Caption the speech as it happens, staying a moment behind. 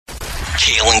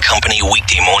Kale and Company,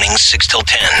 weekday mornings, 6 till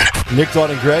 10. Nick,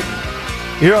 Dawn, and Greg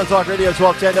here on Talk Radio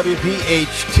 1210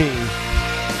 WPHT.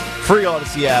 Free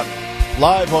Odyssey app.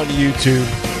 Live on YouTube.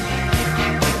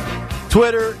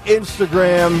 Twitter,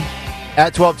 Instagram,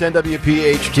 at 1210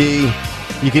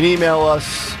 WPHT. You can email us,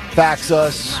 fax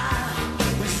us.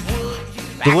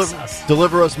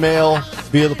 Deliver us mail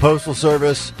via the postal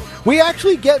service. We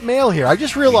actually get mail here. I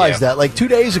just realized that like 2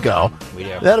 days ago. We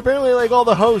do. That apparently like all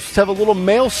the hosts have a little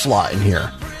mail slot in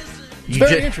here. It's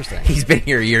very interesting. He's been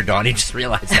here a year, Dawn. He just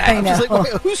realized that. I'm just like,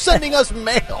 wait, who's sending us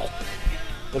mail?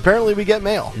 Apparently we get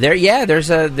mail. There's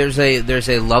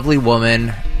a lovely woman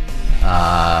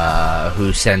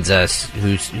who sends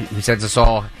us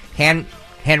all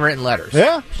handwritten letters.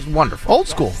 Yeah. She's wonderful. Old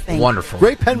school. Wonderful.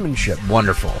 Great penmanship.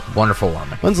 Wonderful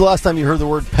woman. When's the last time you heard the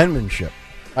word penmanship?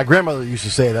 My grandmother used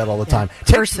to say that all the time.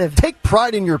 Take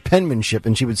pride in your penmanship,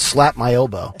 and she would slap my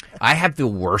elbow. I have the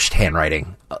worst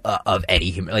handwriting of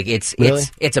any human. Like it's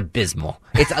abysmal.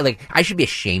 It's like I should be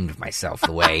ashamed of myself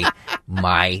the way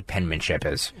my penmanship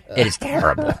is. It is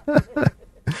terrible.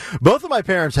 Both of my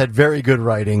parents had very good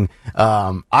writing.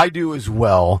 I do as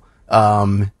well.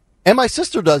 And my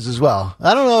sister does as well.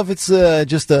 I don't know if it's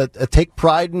just a take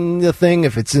pride in the thing,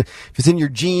 if it's in your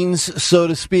genes, so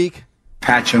to speak.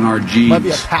 Patch in our jeans. Might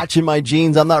be a patch in my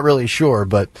jeans. I'm not really sure,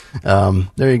 but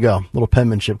there you go. Little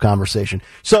penmanship conversation.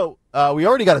 So we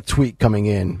already got a tweet coming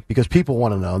in because people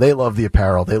want to know. They love the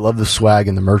apparel. They love the swag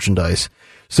and the merchandise.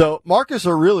 So Marcus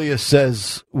Aurelius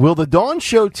says, will the Dawn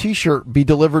Show t-shirt be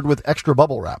delivered with extra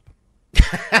bubble wrap?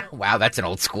 Wow, that's an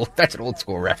old school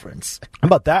reference. How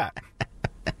about that?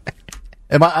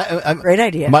 Great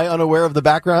idea. Am I unaware of the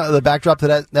backdrop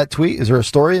to that tweet? Is there a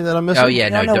story that I'm missing? Oh yeah, I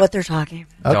don't know what they're talking.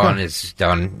 Dawn is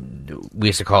Dawn. We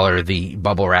used to call her the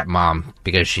bubble wrap mom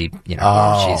because she's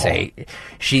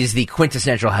the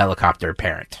quintessential helicopter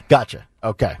parent. Gotcha.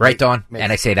 Okay. Right, Dawn?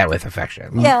 And I say that with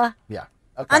affection. Yeah. Yeah.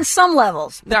 Okay. On some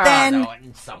levels. But No,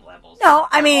 on some levels. No,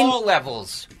 I mean all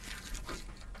levels.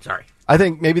 Sorry. I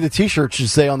think maybe the t-shirt should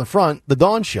say on the front, The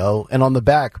Dawn Show, and on the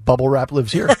back, Bubble Wrap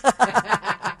Lives Here.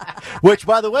 Which,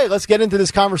 by the way, let's get into this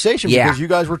conversation because you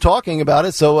guys were talking about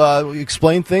it. So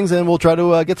explain things and we'll try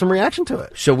to get some reaction to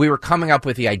it. So we were coming up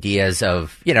with the ideas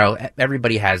of,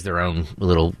 everybody has their own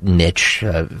little niche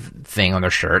thing on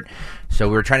their shirt. So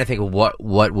we were trying to think of what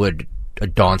would a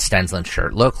Dawn Stensland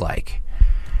shirt look like.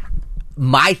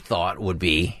 My thought would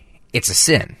be, it's a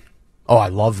sin. Oh, I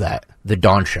love that. The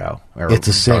Dawn Show. Or it's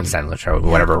a sin. Dawn Stensland Show,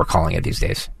 whatever we're calling it these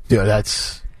days. Dude,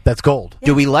 that's gold.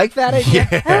 Do we like that idea?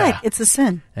 Yeah. I like it's a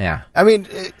sin. Yeah. I mean,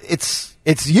 it's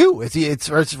you. It's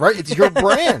right. It's your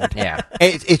brand. Yeah.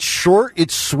 It's short.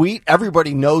 It's sweet.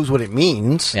 Everybody knows what it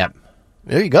means. Yep.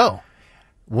 There you go.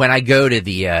 When I go to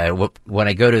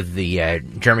the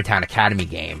Germantown Academy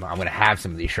game, I'm going to have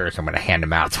some of these shirts. I'm going to hand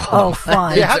them out to all. Oh,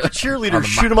 fun! Yeah, have the cheerleaders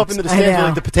shoot them up into the stands with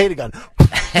like the potato gun.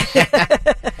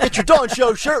 It's your Dawn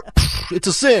Show shirt. It's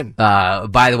a sin.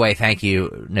 By the way, thank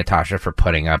you, Natasha, for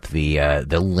putting up the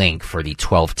link for the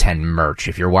 1210 merch.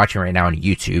 If you're watching right now on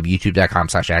YouTube,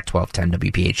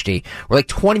 youtube.com/@1210WPHT. We're like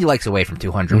 20 likes away from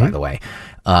 200, by the way.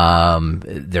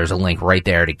 There's a link right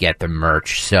there to get the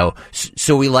merch. So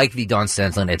we like the Dawn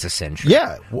Stensland It's a Sin shirt.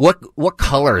 Yeah. What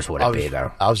colors would it be,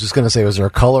 though? I was just going to say, was there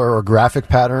a color or graphic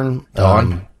pattern?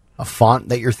 A font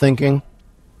that you're thinking?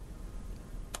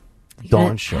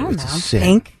 Dawn Show. It's a sin.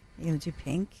 Pink. You gonna do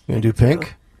pink? You gonna do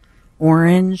pink?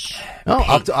 Orange. Oh,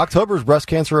 October is Breast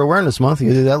Cancer Awareness Month. You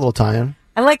can do that little tie-in.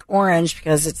 I like orange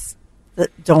because it's the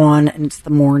dawn and it's the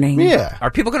morning. Yeah.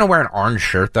 Are people going to wear an orange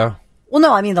shirt, though? Well,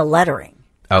 no, I mean the lettering.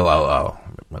 Oh.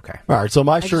 Okay. All right, so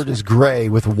my shirt is gray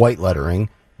with white lettering.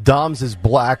 Dom's is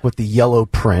black with the yellow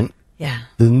print. Yeah.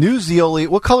 The New Zeoli,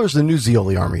 what color is the New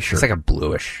Zeoli Army shirt? It's like a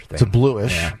bluish thing. It's a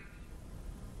bluish. Yeah.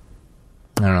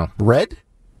 I don't know. Red?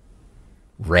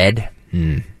 Red?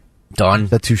 Dawn?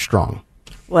 That's too strong.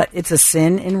 What? It's a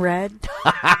sin in red? Yeah.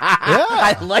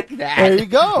 I like that. There you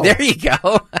go. There you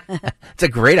go. It's a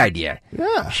great idea.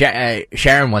 Yeah.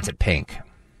 Sharon wants it pink.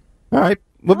 All right.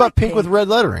 What about pink with red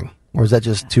lettering? Or is that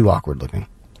just too awkward looking?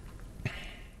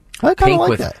 I kind of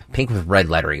like that. Pink with red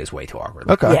lettering is way too awkward.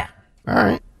 Okay. Yeah. All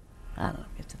right. I don't know.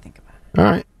 You have to think about it. All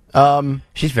right.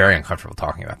 She's very uncomfortable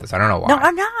talking about this. I don't know why. No,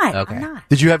 I'm not. Okay. I'm not.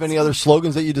 Did you have any other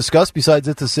slogans that you discussed besides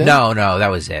It's a Sin? No, that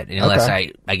was it. Unless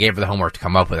I gave her the homework to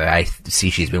come up with it. I see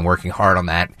she's been working hard on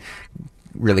that.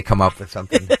 Really come up with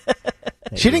something.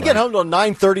 She didn't get home till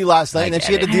 9:30 last night, and then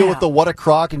she had to deal with the what a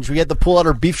crock, and she had to pull out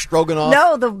her beef stroganoff.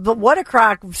 No, the what a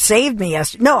crock saved me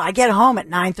yesterday. No, I get home at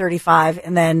 9:35,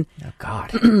 and then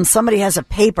somebody has a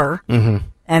paper, and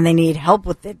they need help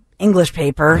with the English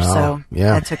paper, so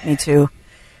that took me to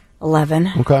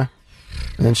 11. Okay.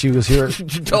 And then she was here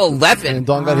Until 11. And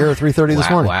Dawn got here at 3:30 this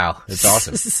morning. Wow, that's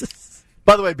awesome.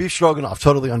 By the way, beef stroganoff,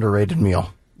 totally underrated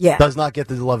meal. Yeah. Does not get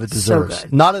the love it deserves. So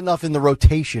good. Not enough in the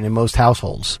rotation in most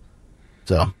households.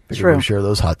 So, True. we'll share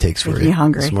those hot takes for Make you me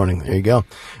hungry. this morning. There you go.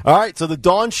 All right, so the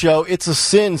Dawn Show, It's a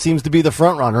Sin, seems to be the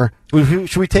front runner.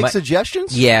 Should we take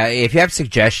suggestions? Yeah, if you have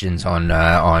suggestions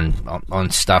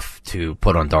on stuff to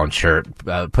put on Dawn's shirt,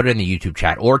 put it in the YouTube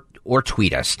chat or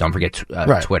tweet us. Don't forget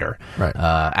Twitter. Right.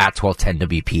 At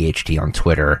 1210WPHT on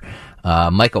Twitter.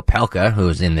 Michael Pelka,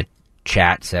 who's in the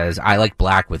chat, says, I like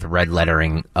black with red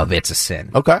lettering of It's a Sin.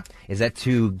 Okay. Is that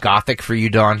too gothic for you,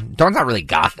 Dawn? Dawn's not really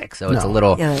gothic, so it's a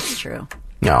little... Yeah, that's true.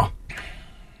 No.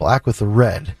 Black with the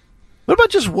red. What about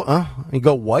just, you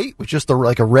go white with just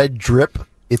like a red drip?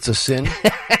 It's a sin.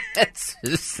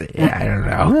 Yeah, I don't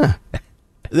know.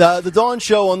 Yeah. The Dawn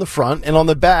Show on the front and on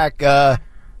the back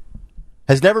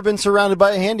has never been surrounded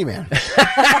by a handyman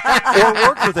or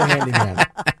worked with a handyman.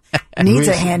 Needs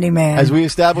a handyman. As we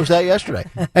established that yesterday.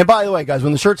 And by the way, guys,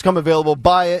 when the shirts come available,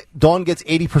 buy it. Dawn gets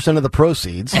 80% of the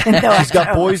proceeds. She's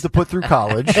got boys to put through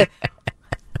college.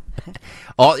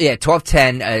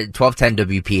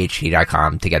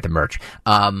 1210WPHT.com to get the merch.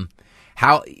 How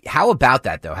about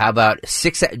that though? How about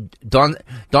Dawn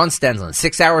Stensland,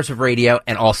 6 hours of radio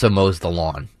and also mows the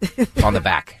lawn on the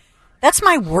back? That's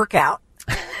my workout.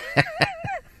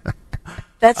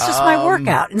 That's just my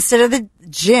workout. Instead of the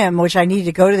gym, which I need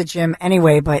to go to the gym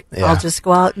anyway, but I'll just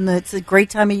go out, and it's a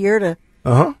great time of year to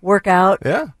work out.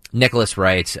 Yeah. Nicholas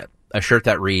writes, a shirt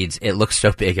that reads, "It looks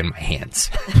so big in my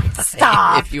hands."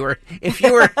 Stop. If you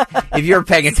were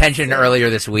paying attention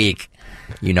earlier this week,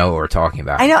 you know what we're talking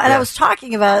about. I know, and I was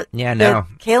talking about the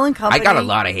Kale and Company. I got a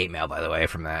lot of hate mail, by the way,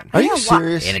 from that. Are you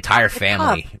serious? An entire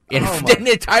family. An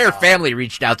entire family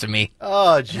reached out to me.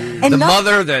 Oh, geez. The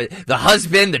mother, the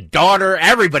husband, the daughter,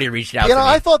 everybody reached out to me.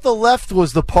 I thought the left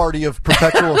was the party of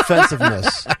perpetual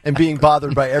offensiveness and being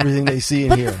bothered by everything they see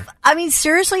and hear. I mean,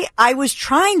 seriously, I was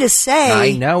trying to say...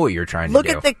 I know what you're trying to do. Look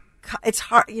at the... It's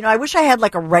hard. I wish I had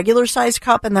like a regular size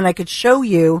cup, and then I could show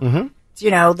you... Mm-hmm.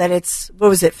 that it's,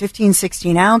 15,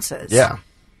 16 ounces. Yeah.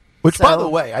 Which, by the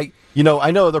way, I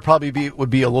know there probably would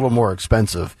be a little more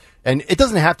expensive. And it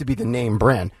doesn't have to be the name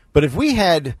brand. But if we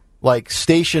had, like,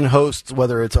 station hosts,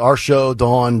 whether it's our show,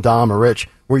 Dawn, Dom, or Rich,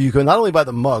 where you can not only buy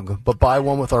the mug, but buy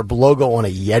one with our logo on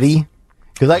a Yeti.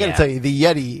 Because I got to tell you, the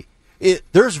Yeti,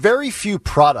 there's very few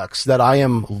products that I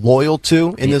am loyal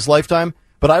to in this lifetime.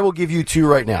 But I will give you two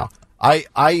right now.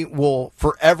 I will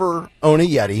forever own a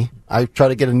Yeti. I try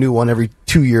to get a new one every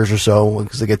 2 years or so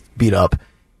because they get beat up.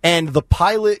 And the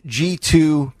Pilot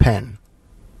G2 pen.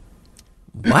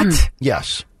 What?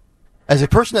 Yes. As a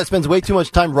person that spends way too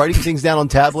much time writing things down on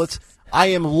tablets, I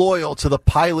am loyal to the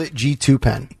Pilot G2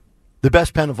 pen. The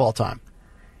best pen of all time.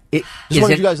 Just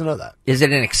wanted you guys to know that. Is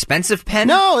it an expensive pen?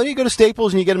 No, you go to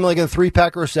Staples and you get them like in a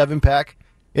 3-pack or a 7-pack.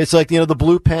 It's like, the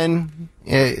blue pen.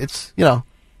 It's,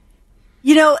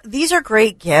 these are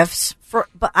great gifts,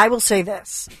 but I will say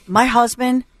this. My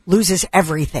husband loses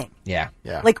everything. Yeah.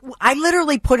 Like, I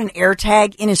literally put an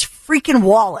AirTag in his freaking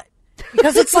wallet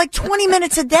because it's like 20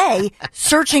 minutes a day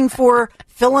searching for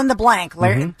fill in the blank.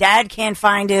 Dad can't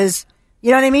find his, you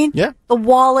know what I mean? Yeah. The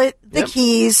wallet, the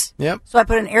keys. Yep. So I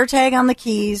put an AirTag on the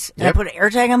keys and I put an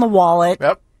AirTag on the wallet.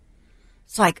 Yep.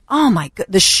 It's like, oh my God,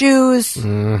 the shoes.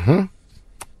 Mm-hmm.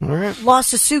 All right.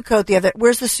 Lost a suit coat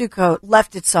where's the suit coat?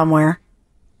 Left it somewhere.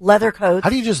 Leather coats.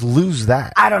 How do you just lose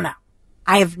that? I don't know.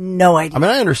 I have no idea. I mean,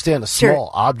 I understand a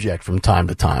small object from time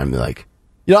to time. Like,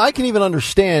 I can even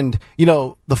understand,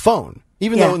 the phone.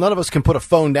 Even though none of us can put a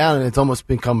phone down and it's almost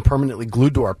become permanently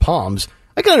glued to our palms,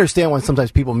 I can understand why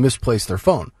sometimes people misplace their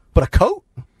phone. But a coat?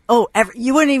 Oh,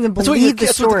 you wouldn't even believe the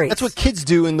stories. That's what kids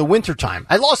do in the wintertime.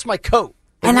 I lost my coat.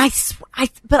 And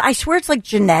but I swear it's like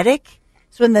genetic.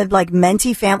 So in the like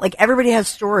Menti family, like everybody has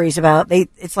stories about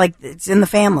it's like it's in the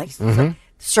family. Mm-hmm. Like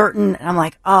certain, and I'm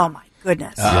like, oh my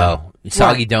goodness.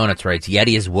 Soggy Donuts writes,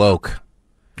 Yeti is woke.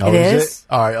 It is?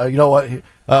 All right, you know what?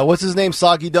 What's his name?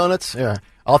 Soggy Donuts? Yeah.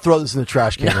 I'll throw this in the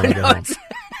trash can when I get home.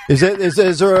 Is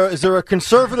there a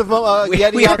conservative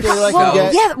Yeti out there that I can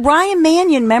get? Yeah, Ryan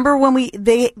Mannion, remember when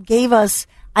they gave us,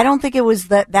 I don't think it was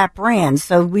that brand,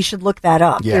 so we should look that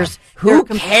up. Yeah. Who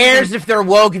cares if they're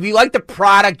woke? If you like the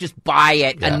product, just buy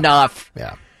it. Yeah. Enough.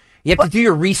 Yeah. You have to do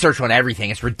your research on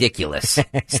everything. It's ridiculous.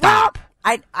 Stop.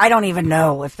 I don't even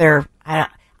know if they're,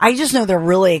 I just know they're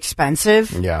really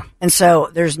expensive. Yeah. And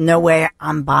so there's no way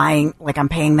I'm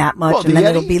paying that much, Well, and then Yeti?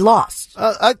 it'll be lost.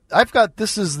 I've got,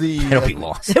 this is the... It'll be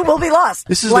lost. It will be lost.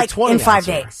 This is like the 20 in 5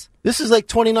 ouncer. days. This is like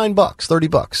 $29,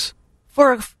 $30.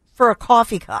 For for a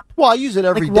coffee cup. Well, I use it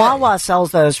every like day. Wawa sells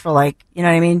those for like, you know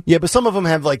what I mean? Yeah, but some of them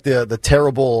have like the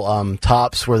terrible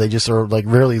tops where they just are like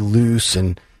really loose.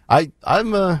 And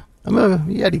I'm a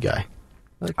Yeti guy.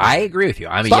 I agree with you.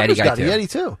 I'm Stalker's a Yeti guy got too. a Yeti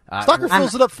too. Stalker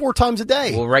fills it up 4 times a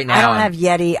day. Well, right now I don't have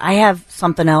Yeti. I have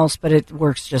something else, but it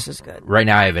works just as good. Right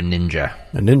now I have a Ninja.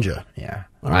 A Ninja. Yeah.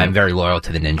 I'm very loyal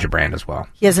to the Ninja brand as well.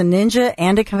 He has a Ninja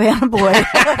and a Cabana Boy.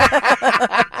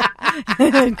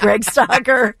 Greg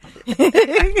Stalker.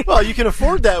 Well, you can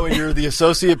afford that when you're the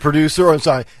associate producer, or I'm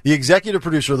sorry, the executive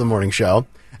producer of the morning show.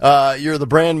 You're the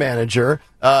brand manager.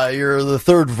 You're the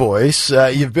third voice.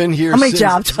 You've been here. How many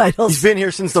job titles? He's been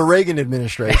here since the Reagan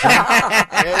administration.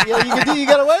 You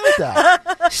got away with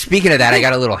that. Speaking of that, I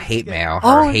got a little hate mail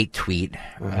or hate tweet.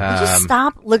 Just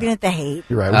stop looking at the hate.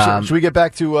 You're right. Should we get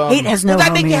back to Hate has no Will that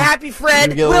home make you here. happy,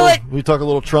 Fred? Will Will it? we talk a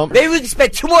little Trump? Maybe we can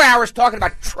spend 2 more hours talking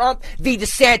about Trump v.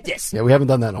 DeSantis. Yeah, we haven't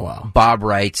done that in a while. Bob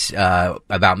writes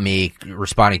about me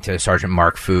responding to Sergeant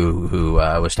Mark Fu, who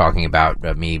was talking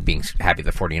about me being happy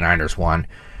the 49ers won.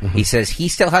 Mm-hmm. He says he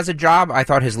still has a job. I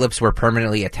thought his lips were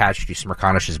permanently attached to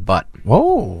Smirkanish's butt.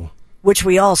 Whoa. Which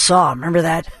we all saw. Remember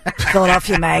that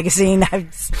Philadelphia magazine?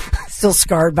 I'm still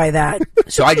scarred by that.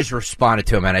 So I just responded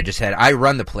to him and I just said, I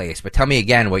run the place, but tell me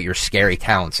again what your scary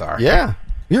talents are. Yeah.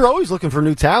 You're always looking for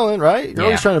new talent, right? You're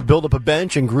always trying to build up a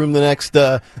bench and groom the next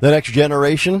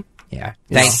generation. Yeah.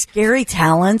 Scary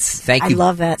talents. Thank you. I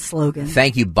love that slogan.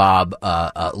 Thank you, Bob,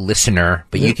 listener,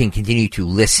 but you can continue to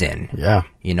listen. Yeah.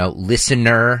 You know,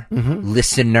 listener,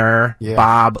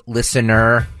 Bob,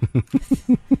 listener.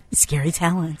 Scary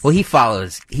talents. Well, he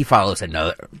follows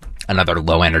another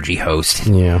low energy host.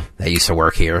 Yeah. That used to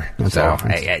work here. That's so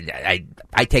awesome. I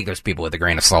take those people with a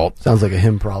grain of salt. Sounds like a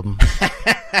him problem.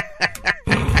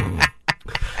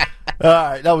 All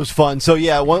right, that was fun. So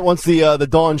yeah, once the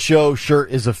Dawn Show shirt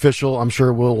is official, I'm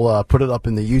sure we'll put it up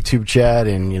in the YouTube chat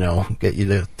and get you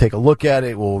to take a look at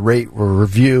it. We'll rate, we'll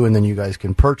review, and then you guys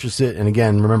can purchase it. And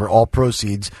again, remember, all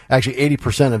proceeds, actually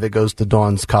 80% of it goes to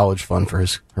Dawn's college fund for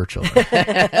her children. So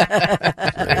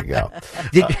there you go.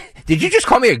 Did you just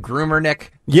call me a groomer,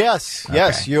 Nick? Yes.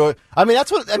 That's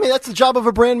the job of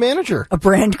a brand manager. A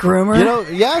brand groomer?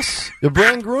 Yes, the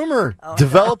brand groomer.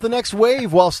 Develop the next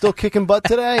wave while still kicking butt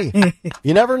today.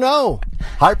 You never know.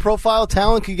 High profile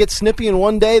talent could get snippy, and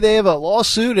one day they have a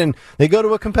lawsuit and they go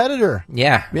to a competitor.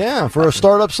 Yeah, for a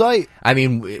startup site. I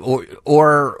mean,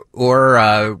 or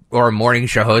a morning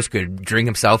show host could drink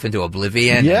himself into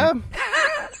oblivion. Yeah.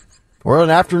 Or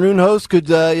an afternoon host could,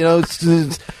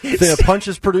 punch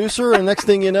his producer, and next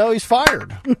thing you know, he's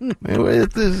fired.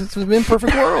 It's an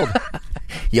imperfect world.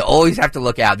 You always have to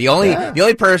look out. The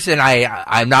only person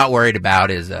I'm not worried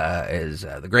about is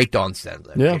the great Dawn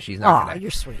Stendler. Yeah. She's not. You're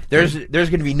sweet. There's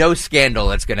going to be no scandal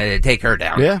that's going to take her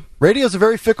down. Yeah. Radio's a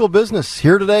very fickle business.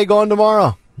 Here today, gone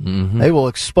tomorrow. Mm-hmm. They will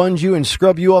expunge you and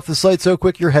scrub you off the site so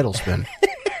quick your head will spin.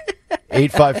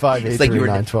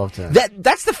 855-839-1210.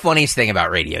 That's the funniest thing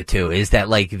about radio too, is that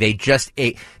like they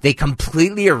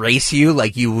completely erase you,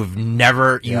 like you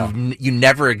never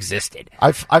existed.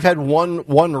 I've had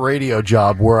one radio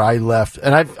job where I left,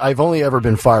 and I've only ever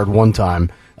been fired one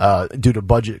time due to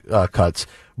budget cuts.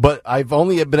 But I've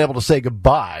only been able to say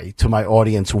goodbye to my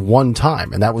audience one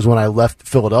time, and that was when I left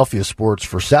Philadelphia sports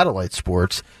for satellite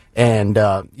sports. And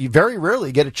you very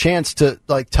rarely get a chance to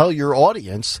tell your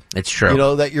audience. It's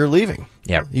true. That you're leaving.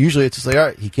 Yeah. Usually it's just like, all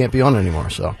right, he can't be on anymore.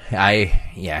 So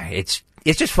it's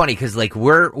just funny because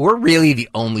we're really the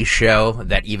only show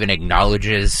that even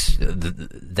acknowledges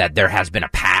that there has been a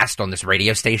past on this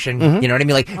radio station. Mm-hmm. You know what I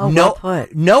mean?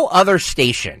 Like no other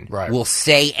station will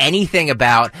say anything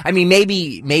about. I mean,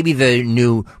 maybe the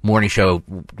new morning show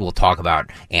will talk about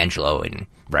Angelo and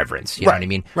Reverence. You know what I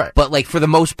mean? Right. But like for the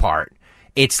most part.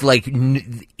 It's like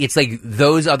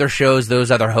those other shows,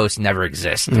 those other hosts never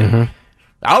exist. Mm-hmm.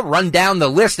 I'll run down the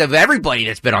list of everybody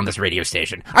that's been on this radio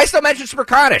station. I still mention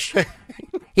Smirkanish.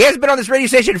 He hasn't been on this radio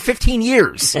station in 15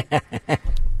 years.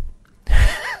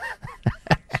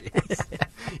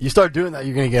 You start doing that,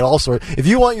 you're going to get all sorts. If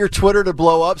you want your Twitter to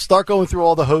blow up, start going through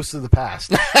all the hosts of the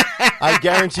past. I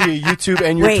guarantee you, YouTube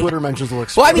and your Twitter mentions will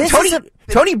explode. Well, I mean,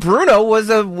 Tony Bruno was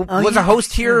a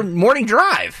host here, Morning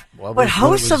Drive. Well, but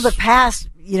hosts of the past,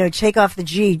 take off the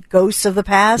G, ghosts of the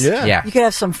past. Yeah. You could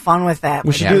have some fun with that.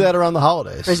 We should do that around the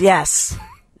holidays. Yes.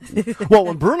 Well,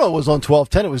 when Bruno was on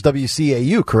 1210, it was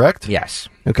WCAU, correct? Yes.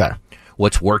 Okay.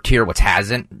 What's worked here? What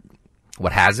hasn't? You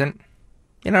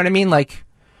know what I mean? Like.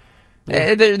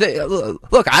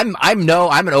 Look, I'm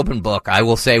an open book. I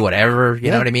will say whatever.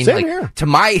 You know what I mean? Same here. To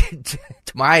my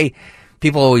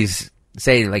people always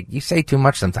say like you say too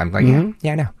much sometimes. Like mm-hmm.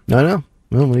 yeah, I know. I know.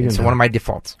 Well, what are you it's one of my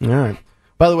defaults. All right.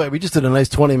 By the way, we just did a nice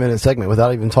 20-minute segment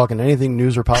without even talking anything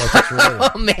news or politics related.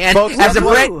 Oh, man. Folks,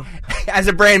 As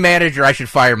a brand manager, I should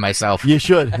fire myself. You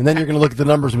should. And then you're going to look at the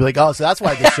numbers and be like, oh, so that's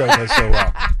why this show does so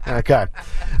well. Okay.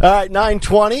 All right,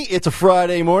 9:20. It's a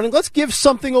Friday morning. Let's give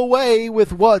something away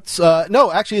with what's...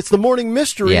 it's the Morning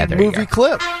Mystery movie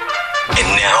clip. And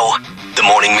now, the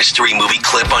Morning Mystery movie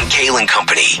clip on Kale &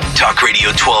 Company. Talk Radio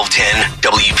 1210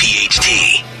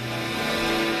 WPHT.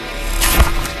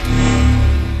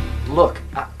 Look,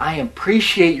 I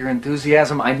appreciate your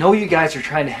enthusiasm. I know you guys are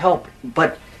trying to help,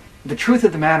 but the truth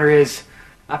of the matter is,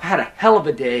 I've had a hell of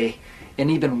a day, an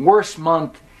even worse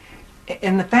month,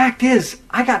 and the fact is,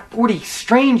 I got 40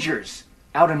 strangers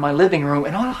out in my living room,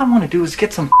 and all I want to do is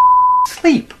get some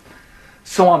sleep.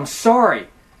 So I'm sorry,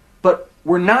 but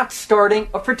we're not starting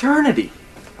a fraternity.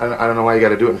 I don't know why you got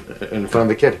to do it in front of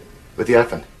the kid with the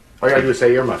effing. All you got to do is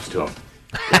say earmuffs to him.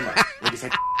 Earmuffs. You can say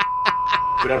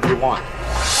whatever you want.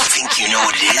 Think you know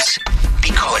what it is? Be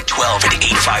caller 12 at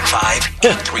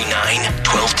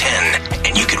 855-839-1210,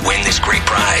 and you could win this great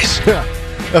prize.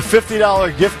 A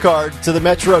 $50 gift card to the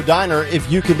Metro Diner if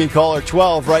you can be caller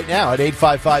 12 right now at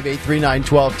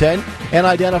 855-839-1210 and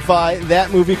identify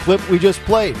that movie clip we just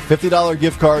played. $50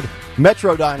 gift card,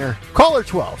 Metro Diner, caller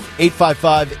 12,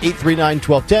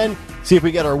 855-839-1210. See if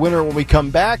we get our winner when we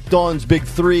come back. Dawn's Big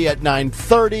 3 at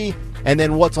 9:30. And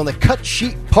then what's on the cut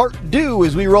sheet part due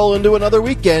as we roll into another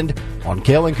weekend on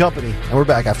Kale & Company. And we're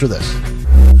back after this.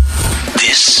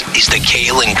 This is the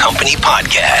Kale & Company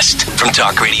podcast from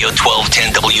Talk Radio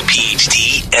 1210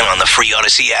 WPHT and on the free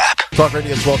Odyssey app. Talk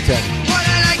Radio 1210. What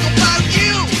I like about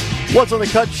you. What's on the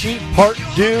cut sheet part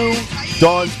due?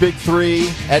 Dawn's Big 3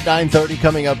 at 9:30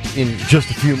 coming up in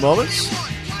just a few moments.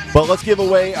 But let's give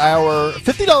away our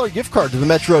 $50 gift card to the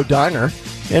Metro Diner.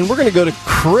 And we're going to go to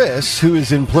Chris, who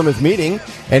is in Plymouth meeting,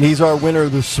 and he's our winner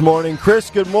this morning. Chris,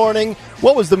 good morning.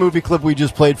 What was the movie clip we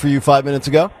just played for you 5 minutes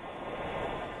ago?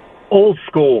 Old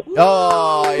School.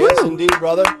 Oh, yes, indeed,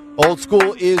 brother. Old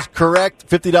School is correct.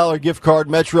 $50 gift card,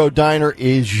 Metro Diner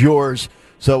is yours.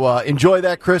 So enjoy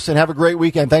that, Chris, and have a great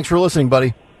weekend. Thanks for listening,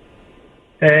 buddy.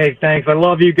 Hey, thanks. I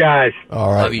love you guys.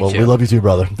 All right. Well, we love you too,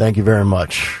 brother. Thank you very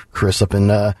much. Chris up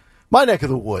in my neck of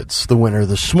the woods, the winner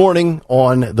this morning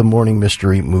on the Morning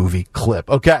Mystery movie clip.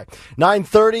 Okay,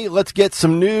 9:30, let's get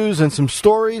some news and some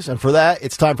stories, and for that,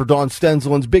 it's time for Dawn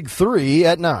Stenzelin's Big 3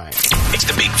 at 9. It's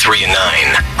the Big 3 and 9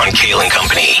 on Kale &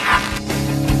 Company.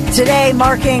 Today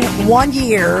marking 1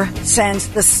 year since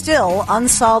the still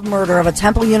unsolved murder of a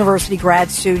Temple University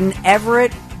grad student,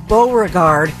 Everett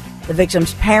Beauregard. The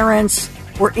victim's parents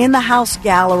were in the House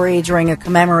gallery during a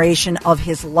commemoration of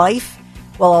his life,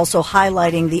 while also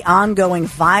highlighting the ongoing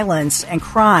violence and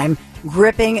crime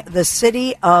gripping the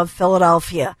city of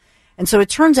Philadelphia. And so it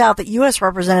turns out that U.S.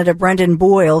 Representative Brendan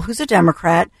Boyle, who's a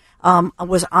Democrat,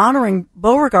 was honoring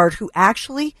Beauregard, who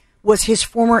actually was his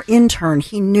former intern.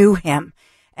 He knew him,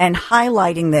 and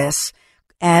highlighting this.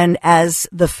 And as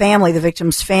the family, the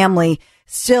victim's family,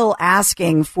 still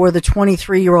asking for the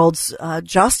 23-year-old's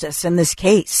justice in this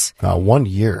case. 1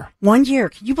 year. 1 year.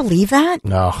 Can you believe that?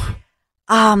 No.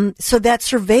 So that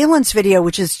surveillance video,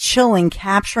 which is chilling,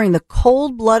 capturing the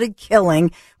cold-blooded killing,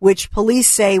 which police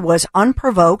say was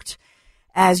unprovoked,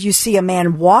 as you see a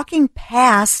man walking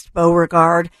past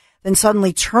Beauregard, then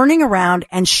suddenly turning around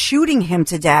and shooting him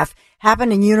to death,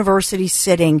 happened in University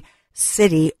City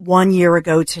 1 year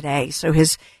ago today. So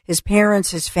his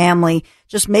parents, his family,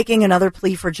 just making another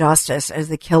plea for justice as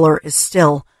the killer is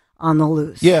still on the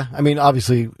loose. Yeah, I mean,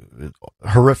 obviously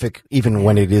horrific, even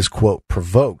when it is, quote,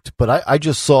 provoked. But I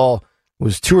just saw, it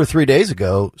was 2 or 3 days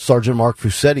ago, Sergeant Mark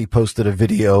Fusetti posted a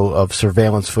video of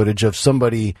surveillance footage of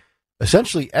somebody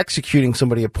essentially executing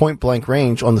somebody at point blank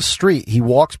range on the street. He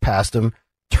walks past him,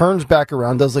 turns back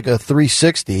around, does like a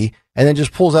 360, and then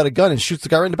just pulls out a gun and shoots the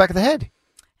guy right in the back of the head.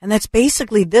 And that's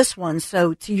basically this one.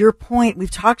 So to your point, we've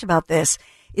talked about this.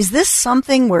 Is this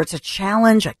something where it's a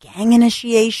challenge, a gang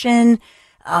initiation?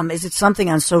 Is it something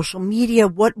on social media?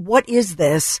 What is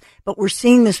this? But we're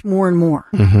seeing this more and more.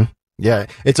 Mm-hmm. Yeah,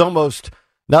 it's almost,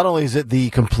 not only is it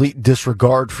the complete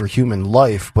disregard for human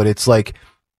life, but it's like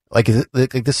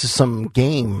this is some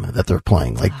game that they're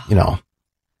playing. Like, you know,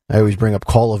 I always bring up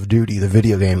Call of Duty, the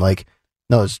video game. Like,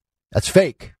 no, that's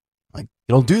fake. Like,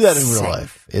 you don't do that in real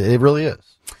life. It really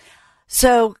is.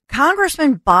 So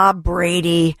Congressman Bob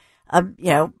Brady, a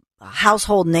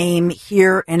household name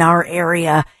here in our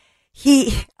area,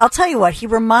 I'll tell you what, he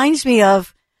reminds me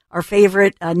of our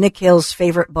favorite, Nick Hill's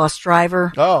favorite bus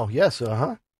driver. Oh, yes,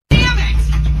 uh-huh. Damn it!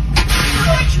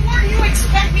 How much more do you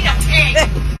expect me to take?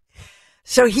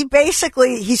 So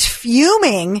he's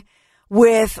fuming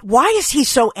with, why is he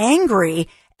so angry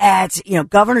at,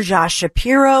 Governor Josh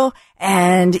Shapiro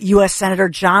and U.S. Senator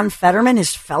John Fetterman,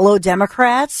 his fellow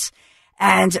Democrats,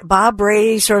 and Bob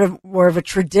Brady, sort of more of a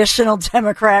traditional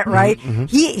Democrat, right? Mm-hmm.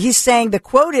 He's saying the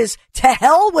quote is, "To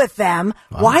hell with them."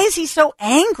 Wow. Why is he so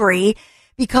angry?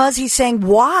 Because he's saying,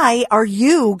 why are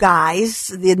you guys,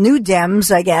 the new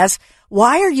Dems, I guess,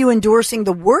 why are you endorsing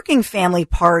the Working Family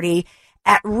Party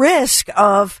at risk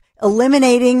of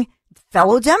eliminating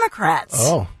fellow Democrats?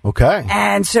 Oh, okay.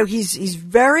 And so he's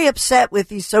very upset with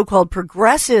these so-called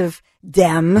progressive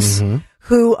Dems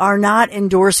who are not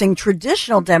endorsing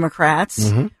traditional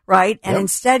Democrats, right? And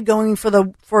instead going for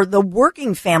the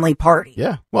Working Family Party.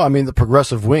 Yeah. Well, I mean, the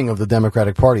progressive wing of the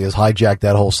Democratic Party has hijacked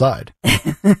that whole side.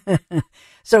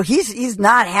 So he's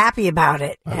not happy about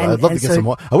it. I'd love to get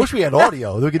some. I wish we had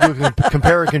audio. We could do a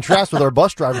compare and contrast with our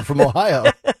bus driver from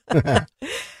Ohio.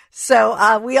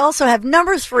 So we also have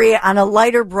numbers for you on a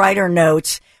lighter, brighter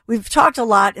note. We've talked a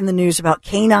lot in the news about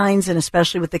canines, and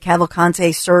especially with the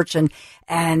Cavalcante search,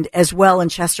 and as well in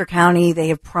Chester County, they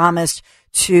have promised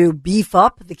to beef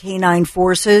up the canine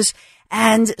forces.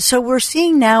 And so we're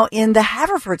seeing now in the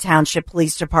Haverford Township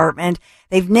Police Department,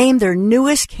 they've named their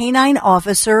newest canine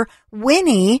officer,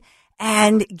 Winnie,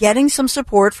 and getting some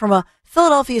support from a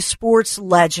Philadelphia sports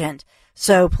legend.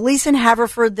 So police in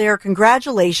Haverford there,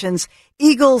 congratulations,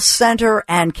 Eagles center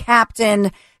and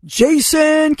captain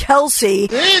Jason Kelsey.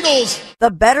 The Eagles! The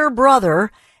better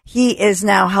brother. He is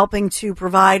now helping to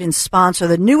provide and sponsor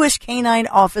the newest canine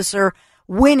officer,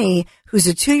 Winnie, who's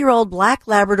a 2-year-old black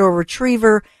Labrador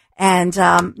retriever and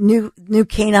new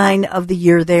canine of the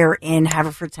year there in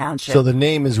Haverford Township. So the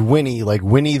name is Winnie, like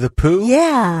Winnie the Pooh?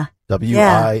 Yeah.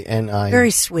 W-I-N-I-E.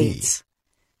 Very sweet.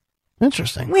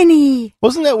 Interesting. Winnie.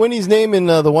 Wasn't that Winnie's name in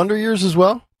The Wonder Years as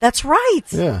well? That's right.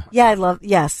 Yeah. Yeah,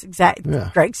 yes, exactly.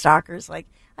 Yeah. Greg Stalker's like,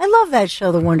 I love that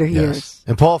show, The Wonder Years.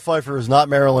 And Paul Pfeiffer is not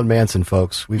Marilyn Manson,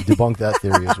 folks. We've debunked that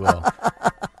theory as well.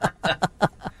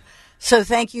 So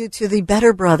thank you to the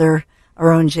better brother,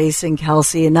 our own Jason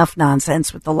Kelsey. Enough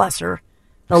nonsense with the lesser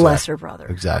brother.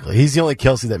 Exactly. He's the only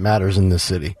Kelsey that matters in this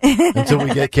city until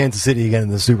we get Kansas City again in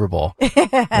the Super Bowl.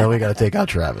 Then we got to take out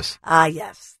Travis.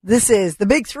 Yes. This is the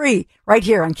Big Three right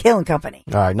here on Kale & Company.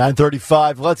 All right,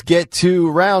 9:35. Let's get to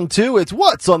round two. It's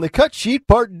What's on the Cut Sheet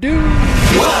Part Deux.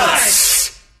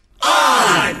 What's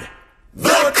on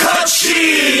the Cut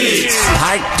Sheet?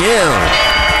 Part Deux.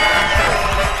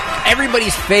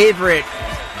 Everybody's favorite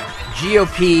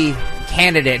GOP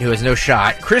candidate who has no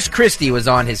shot, Christie, was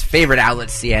on his favorite outlet,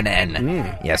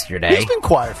 CNN, yesterday. He's been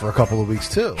quiet for a couple of weeks,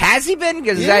 too. Has he been?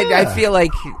 Because I feel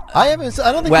like... I don't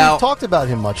think we've talked about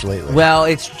him much lately. Well,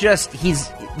 it's just, he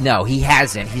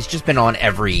hasn't. He's just been on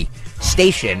every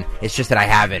station. It's just that I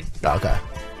haven't. Okay.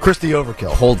 Christie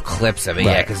overkill. Pulled clips of it,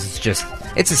 right. Yeah, because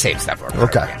it's the same stuff over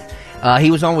okay. Again.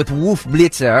 He was on with Wolf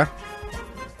Blitzer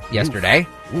yesterday.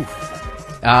 Oof.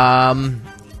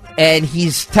 And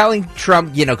he's telling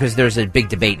Trump, because there's a big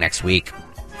debate next week.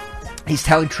 He's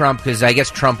telling Trump, because I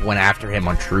guess Trump went after him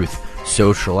on Truth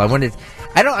Social. I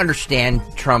don't understand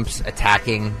Trump's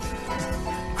attacking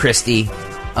Christie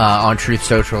on Truth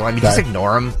Social. I mean, just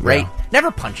ignore him, right? Yeah.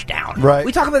 Never punch down. Right.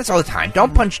 We talk about this all the time.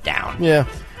 Don't punch down. Yeah.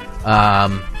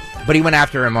 But he went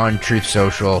after him on Truth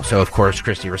Social, so of course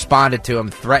Christie responded to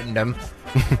him, threatened him,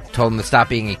 told him to stop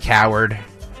being a coward.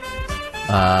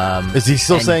 Is he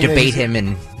still saying debate him?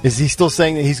 And is he still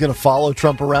saying that he's going to follow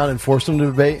Trump around and force him to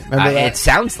debate? Remember that? It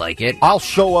sounds like it. I'll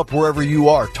show up wherever you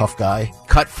are, tough guy.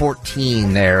 Cut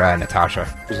 14 there, Natasha.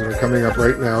 That are coming up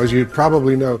right now. As you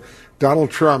probably know, Donald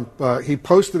Trump, he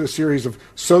posted a series of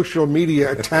social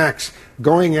media attacks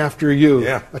going after you,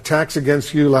 attacks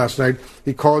against you last night.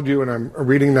 He called you, and I'm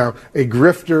reading now, a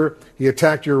grifter. He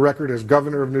attacked your record as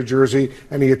governor of New Jersey,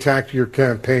 and he attacked your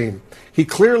campaign. He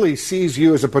clearly sees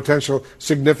you as a potential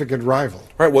significant rival.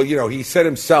 Right. Well, he said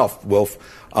himself, Wolf,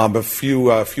 a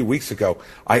few weeks ago,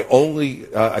 I only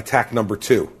attack number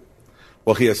 2.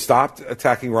 Well, he has stopped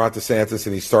attacking Ron DeSantis,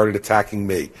 and he started attacking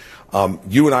me.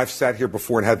 You and I have sat here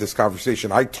before and had this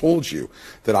conversation. I told you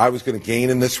that I was going to gain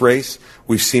in this race.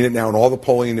 We've seen it now in all the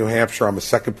polling in New Hampshire. I'm a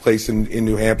second place in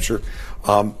New Hampshire.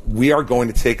 We are going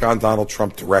to take on Donald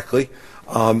Trump directly.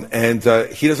 And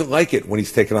he doesn't like it when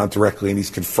he's taken on directly and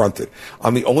he's confronted.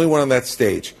 I'm the only one on that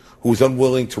stage who was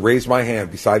unwilling to raise my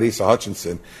hand beside Asa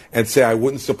Hutchinson and say I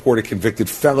wouldn't support a convicted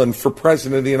felon for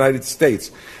president of the United States.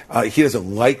 He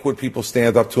doesn't like when people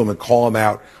stand up to him and call him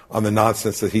out on the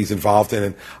nonsense that he's involved in.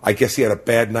 And I guess he had a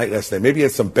bad night last night. Maybe he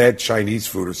had some bad Chinese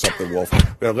food or something, Wolf.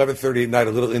 But at 11:30 at night,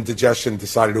 a little indigestion,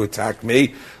 decided to attack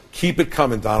me. Keep it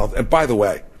coming, Donald. And by the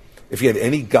way, if he had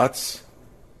any guts,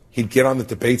 he'd get on the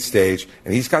debate stage,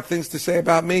 and he's got things to say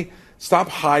about me. Stop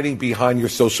hiding behind your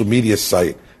social media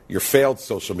site, your failed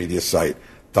social media site,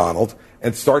 Donald,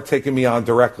 and start taking me on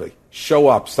directly. Show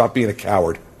up. Stop being a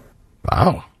coward.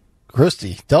 Wow.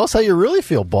 Christie, tell us how you really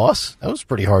feel, boss. That was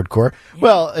pretty hardcore. Yeah.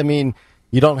 Well, I mean,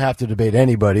 you don't have to debate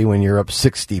anybody when you're up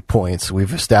 60 points.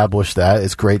 We've established that.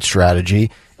 It's great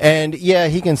strategy. And, yeah,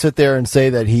 he can sit there and say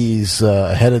that he's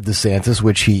ahead of DeSantis,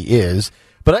 which he is.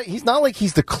 But he's not like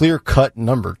he's the clear-cut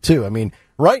number 2. I mean,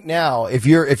 right now, if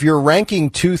you're ranking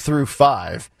 2 through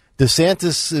 5,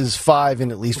 DeSantis is 5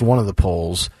 in at least one of the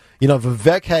polls. You know,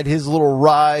 Vivek had his little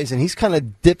rise, and he's kind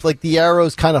of dipped, like the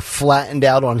arrow's kind of flattened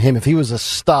out on him. If he was a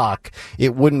stock,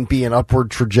 it wouldn't be an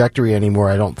upward trajectory anymore,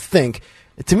 I don't think.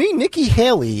 To me, Nikki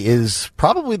Haley is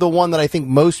probably the one that I think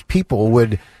most people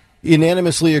would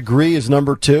unanimously agree is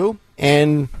number 2.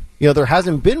 And, you know, there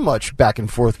hasn't been much back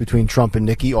and forth between Trump and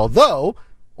Nikki, although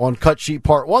on Cut Sheet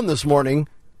Part 1 this morning,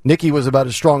 Nikki was about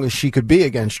as strong as she could be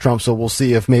against Trump, so we'll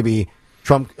see if maybe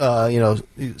Trump,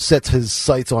 sets his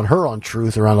sights on her on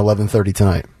truth around 11:30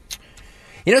 tonight.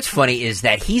 You know what's funny is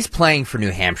that he's playing for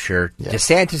New Hampshire. Yeah.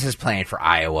 DeSantis is playing for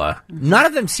Iowa. None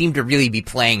of them seem to really be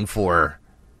playing for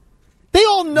They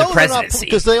all know the presidency.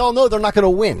 Because they all know they're not going to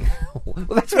win. Well,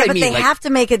 that's what I mean. But they have to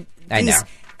make it. I know.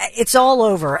 It's all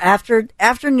over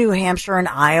after New Hampshire and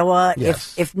Iowa.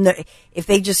 Yes. If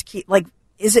they just keep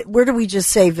where do we just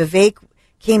say Vivek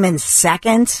came in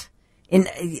second?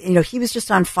 He was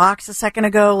just on Fox a second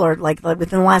ago, or like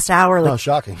within the last hour. No,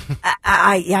 shocking.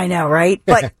 I know, right?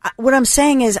 But what I'm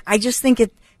saying is, I just think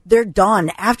they're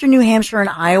done after New Hampshire and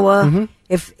Iowa. Mm-hmm.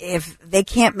 If they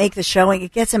can't make the showing,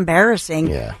 it gets embarrassing.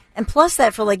 Yeah. And plus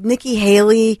that for like Nikki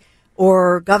Haley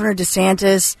or Governor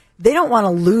DeSantis, they don't want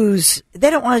to lose. They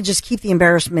don't want to just keep the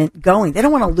embarrassment going. They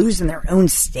don't want to lose in their own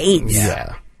states.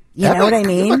 Yeah. You know what I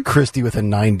mean? How about Christie with a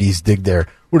 90s dig there?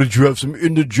 What, did you have some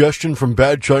indigestion from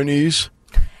bad Chinese?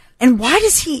 And why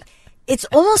does he... It's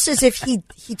almost as if he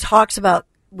talks about,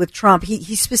 with Trump,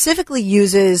 he specifically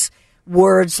uses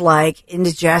words like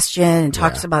indigestion and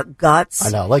talks about guts. I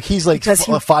know. Like he's like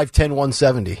 5'10",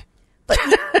 170.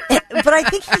 But I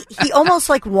think he almost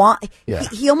like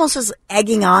he almost is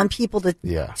egging on people to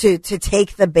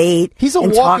take the bait. He's a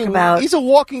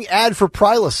walking ad for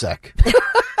Prilosec.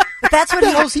 But that's what the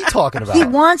hell's he talking about?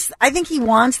 I think he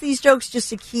wants these jokes just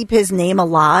to keep his name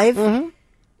alive. Mm-hmm.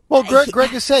 Well, Greg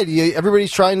has said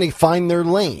everybody's trying to find their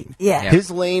lane. Yeah.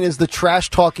 His lane is the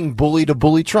trash-talking bully to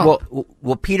bully Trump.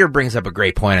 Well, Peter brings up a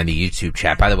great point on the YouTube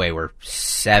chat. By the way, we're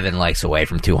 7 likes away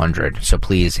from 200, so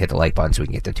please hit the like button so we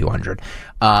can get to 200.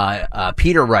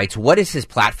 Peter writes, what is his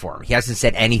platform? He hasn't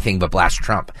said anything but blast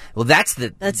Trump. Well, that's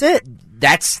it.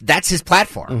 That's his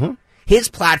platform. Mm-hmm. His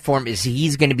platform is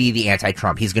he's going to be the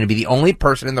anti-Trump. He's going to be the only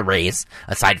person in the race,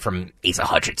 aside from Asa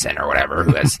Hutchinson or whatever,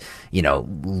 who has,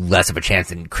 less of a chance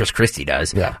than Chris Christie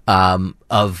does,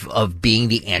 of being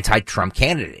the anti-Trump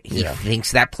candidate. He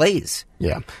thinks that plays.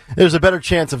 Yeah. There's a better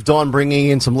chance of Dawn bringing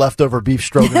in some leftover beef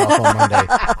stroganoff on Monday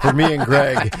for me and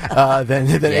Greg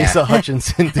than Asa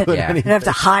Hutchinson doing anything. You have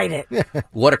to hide it.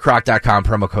 Whatacrock.com,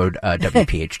 promo code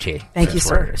WPHT. Thank you,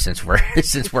 sir. Since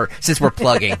we're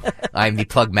plugging, I'm the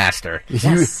plug master.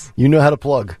 Yes. You know how to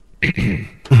plug.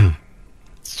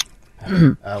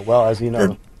 Well, as you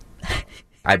know.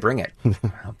 I bring it.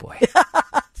 Oh, boy.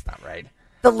 It's not right.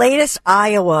 The latest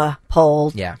Iowa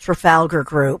poll, Trafalgar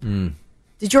Group.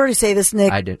 Did you already say this,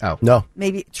 Nick? I did. Oh. No.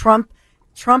 Maybe Trump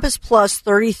is plus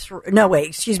 33. No, wait,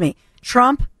 excuse me.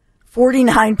 Trump,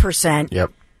 49%.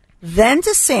 Yep. Then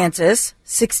DeSantis,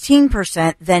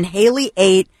 16%. Then Haley,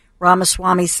 8.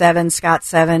 Ramaswamy, 7. Scott,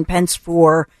 7. Pence,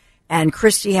 4. And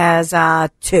Christie has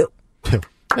 2.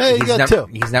 Hey, you got 2.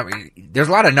 He's not. There's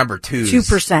a lot of number 2s.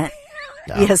 2%.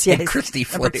 No. Yes. And Christie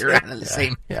floating around in the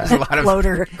same. Yeah. There's a lot of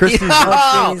floater.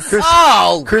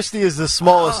 Christie is the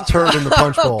smallest turd in the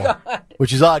punch bowl,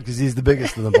 which is odd because he's the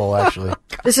biggest in the bowl, actually.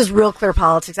 This is real clear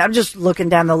politics. I'm just looking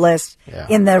down the list. Yeah.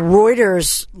 In the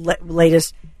Reuters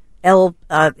latest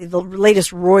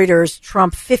Reuters,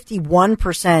 Trump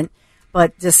 51%,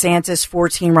 but DeSantis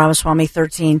 14, Ramaswamy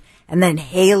 13, and then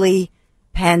Haley,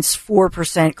 Pence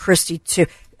 4%, Christie 2.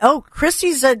 Oh,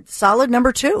 Christie's a solid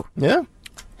number 2. Yeah.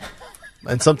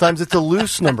 And sometimes it's a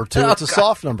loose number 2. It's a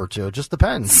soft number 2. It just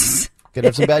depends. Could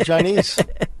have some bad Chinese.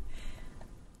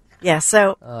 Yeah,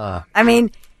 so, I mean,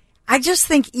 I just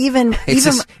think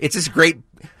it's this great,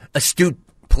 astute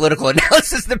political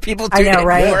analysis that people do. I know,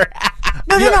 right?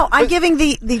 No. I'm giving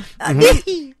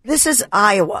this is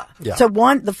Iowa. Yeah. So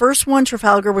the first one,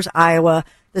 Trafalgar, was Iowa.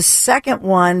 The second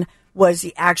one was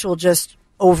the actual just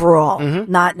overall,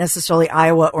 not necessarily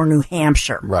Iowa or New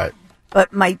Hampshire. Right.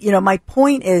 But my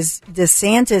point is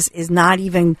DeSantis is not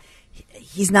even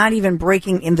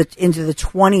breaking into the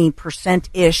 20%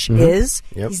 ish is.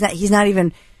 Yep. He's not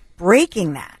even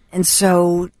breaking that. And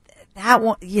so that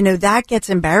one, that gets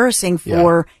embarrassing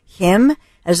for him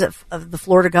as the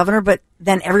Florida governor, but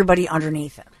then everybody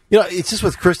underneath him. It's just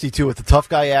with Christie, too, with the tough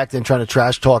guy act and trying to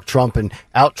trash talk Trump and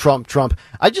out Trump.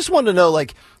 I just want to know,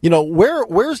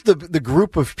 where's the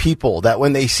group of people that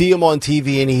when they see him on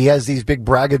TV and he has these big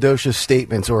braggadocious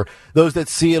statements, or those that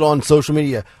see it on social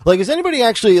media, is anybody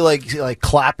actually like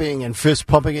clapping and fist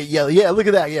pumping it? Yeah, look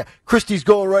at that. Yeah, Christie's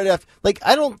going right after.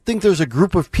 I don't think there's a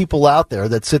group of people out there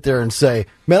that sit there and say,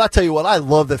 man, I tell you what, I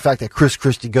love the fact that Chris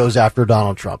Christie goes after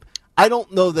Donald Trump. I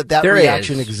don't know that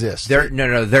reaction exists. There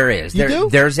is.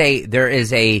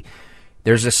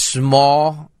 There's a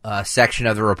small section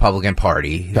of the Republican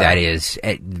Party that is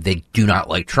they do not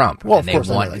like Trump. Well, and of course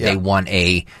they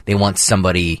want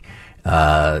somebody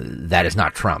that is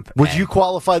not Trump. Would you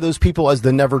qualify those people as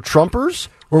the never Trumpers,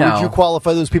 or No. would you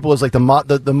qualify those people as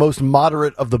the most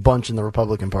moderate of the bunch in the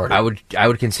Republican Party? I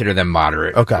would consider them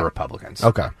moderate Republicans.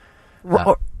 Okay,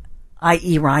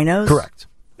 i.e. rhinos. Correct.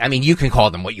 I mean, you can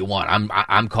call them what you want.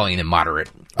 I'm calling them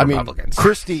moderate Republicans.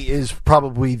 Christie is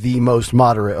probably the most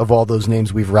moderate of all those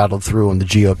names we've rattled through on the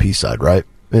GOP side, right?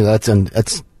 I mean,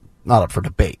 that's not up for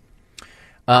debate.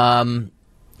 NSA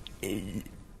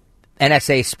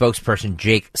spokesperson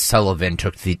Jake Sullivan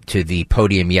took to the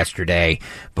podium yesterday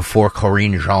before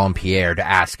Corinne Jean-Pierre to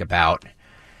ask about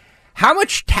how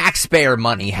much taxpayer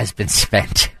money has been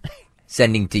spent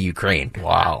sending to Ukraine.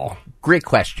 Wow. Great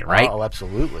question, right? Oh,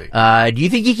 absolutely. Do you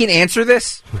think he can answer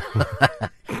this?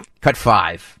 Cut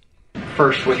 5.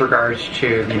 First, with regards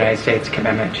to the United States'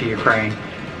 commitment to Ukraine,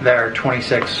 there are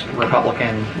 26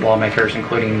 Republican lawmakers,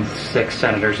 including 6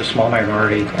 senators, a small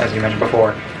minority, as you mentioned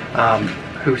before,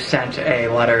 who sent a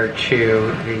letter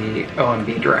to the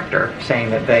OMB director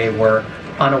saying that they were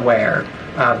unaware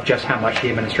of just how much the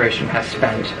administration has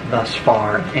spent thus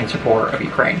far in support of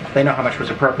Ukraine. They know how much was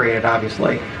appropriated,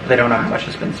 obviously. They don't know how much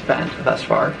has been spent thus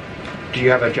far. Do you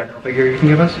have a general figure you can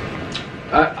give us?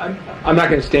 I'm not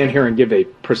going to stand here and give a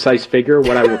precise figure.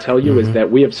 What I will tell you is that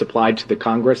we have supplied to the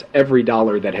Congress every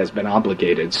dollar that has been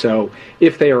obligated. So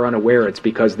if they are unaware, it's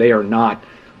because they are not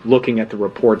looking at the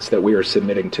reports that we are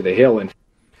submitting to the Hill. And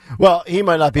well, he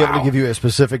might not be able to give you a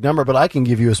specific number, but I can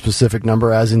give you a specific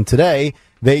number, as in today,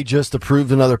 they just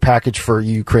approved another package for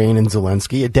Ukraine and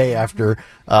Zelensky a day after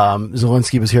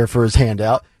Zelensky was here for his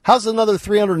handout. How's another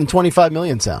 $325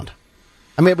 million sound?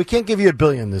 I mean, we can't give you $1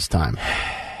 billion this time,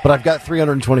 but I've got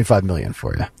 $325 million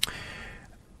for you.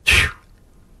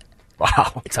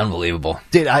 Wow. It's unbelievable.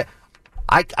 Dude,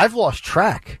 I've lost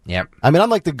track. Yep. I mean, I'm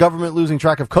like the government losing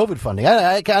track of COVID funding.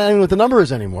 I can't even know what the number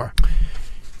is anymore.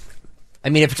 I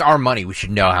mean, if it's our money, we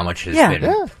should know how much has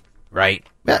been, right?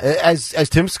 Yeah, as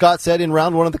Tim Scott said in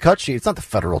round 1 of the cut sheet, it's not the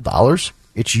federal dollars.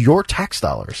 It's your tax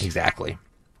dollars. Exactly.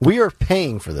 We are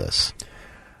paying for this.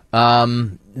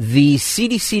 The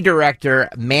CDC director,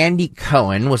 Mandy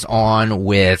Cohen, was on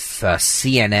with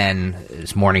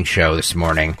CNN's morning show this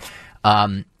morning.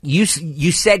 You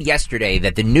said yesterday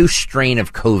that the new strain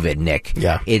of COVID, Nick,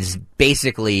 is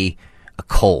basically a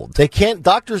cold.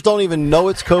 Doctors don't even know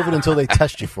it's COVID until they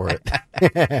test you for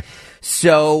it.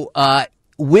 So,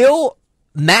 will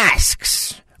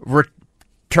masks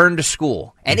return to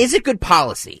school? And is it good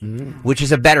policy? Which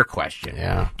is a better question.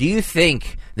 Yeah. Do you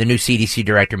think the new CDC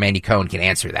director, Mandy Cohen, can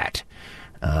answer that?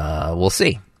 We'll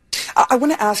see. I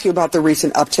want to ask you about the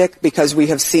recent uptick, because we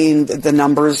have seen the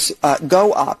numbers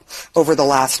go up over the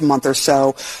last month or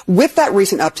so. With that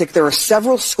recent uptick, there are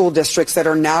several school districts that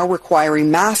are now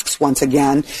requiring masks once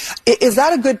again. Is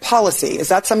that a good policy? Is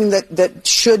that something that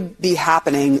should be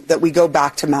happening, that we go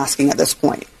back to masking at this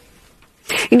point?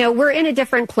 You know, we're in a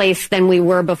different place than we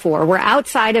were before. We're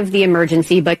outside of the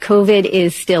emergency, but COVID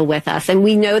is still with us. And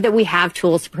we know that we have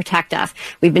tools to protect us.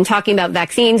 We've been talking about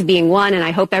vaccines being one, and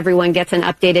I hope everyone gets an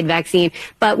updated vaccine.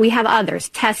 But we have others,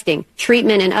 testing,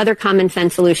 treatment, and other common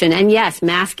sense solution. And yes,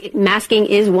 masking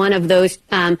is one of those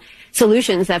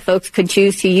solutions that folks could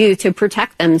choose to use to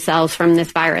protect themselves from this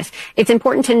virus. It's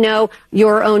important to know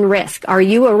your own risk. Are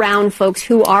you around folks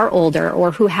who are older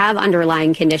or who have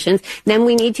underlying conditions? Then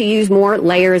we need to use more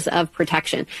layers of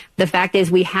protection. The fact is,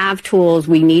 we have tools,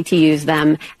 we need to use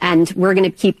them, and we're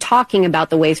going to keep talking about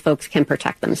the ways folks can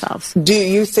protect themselves. Do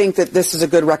you think that this is a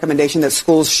good recommendation, that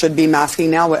schools should be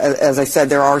masking now? As I said,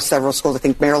 there are several schools, I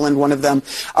think Maryland, one of them,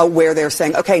 where they're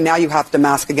saying, okay, now you have to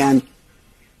mask again.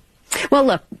 Well,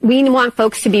 look, we want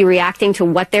folks to be reacting to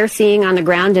what they're seeing on the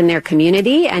ground in their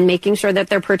community and making sure that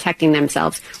they're protecting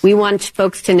themselves. We want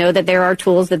folks to know that there are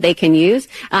tools that they can use,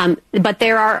 but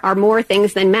there are more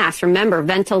things than masks. Remember,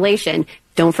 ventilation,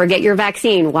 don't forget your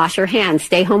vaccine, wash your hands,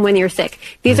 stay home when you're sick.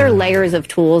 These are layers of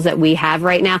tools that we have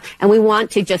right now, and we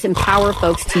want to just empower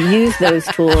folks to use those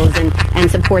tools and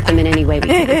support them in any way we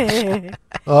can.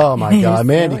 Oh, my God.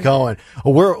 Mandy Cohen.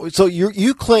 So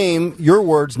you claim, your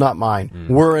words, not mine,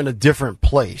 we're in a different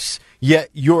place, yet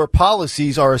your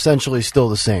policies are essentially still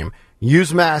the same.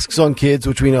 Use masks on kids,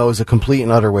 which we know is a complete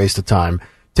and utter waste of time.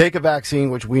 Take a vaccine,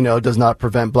 which we know does not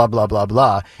prevent blah, blah, blah,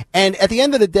 blah. And at the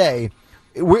end of the day,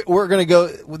 we're going to go.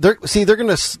 What they're going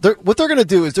to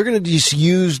do is they're going to just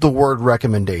use the word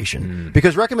recommendation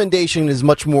because recommendation is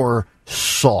much more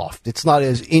soft. It's not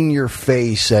as in your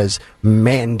face as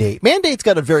mandate. Mandate's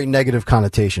got a very negative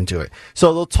connotation to it.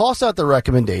 So they'll toss out the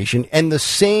recommendation, and the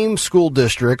same school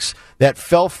districts that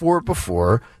fell for it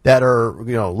before, that are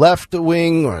left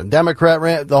wing or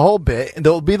Democrat, the whole bit,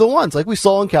 they'll be the ones like we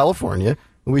saw in California,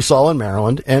 we saw in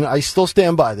Maryland, and I still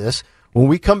stand by this. When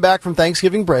we come back from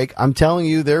Thanksgiving break, I'm telling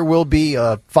you, there will be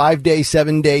a 5-day,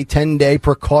 7-day, 10-day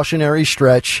precautionary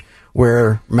stretch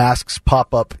where masks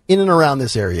pop up in and around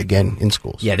this area again in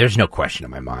schools. Yeah, there's no question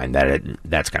in my mind that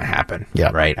that's going to happen.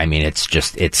 Yeah. Right? I mean, it's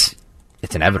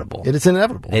inevitable. It's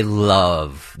inevitable. They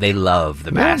love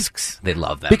the masks. They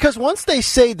love them. Because once they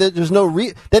say that there's no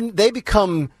then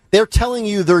they're telling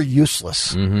you they're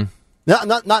useless. Mm-hmm.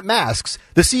 Not masks.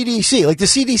 The CDC, the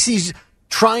CDC's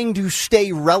trying to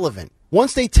stay relevant.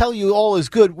 Once they tell you all is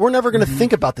good, we're never going to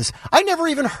think about this. I never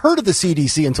even heard of the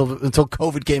CDC until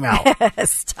COVID came out.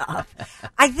 Stop.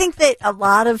 I think that a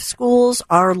lot of schools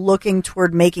are looking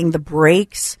toward making the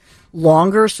breaks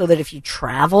longer so that if you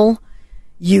travel,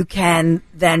 you can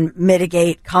then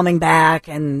mitigate coming back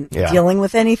and dealing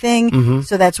with anything. Mm-hmm.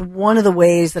 So that's one of the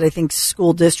ways that I think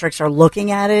school districts are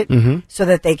looking at it so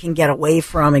that they can get away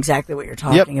from exactly what you're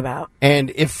talking about.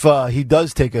 And if he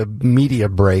does take a media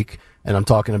break, and I'm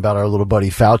talking about our little buddy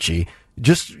Fauci,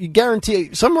 just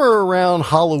guarantee somewhere around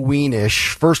Halloween-ish,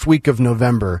 first week of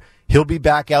November, he'll be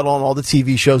back out on all the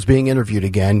TV shows being interviewed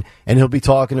again, and he'll be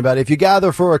talking about if you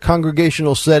gather for a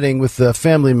congregational setting with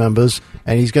family members,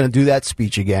 and he's going to do that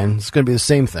speech again. It's going to be the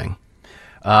same thing.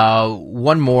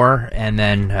 One more, and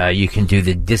then you can do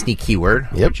the Disney keyword,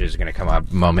 which is going to come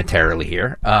up momentarily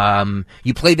here.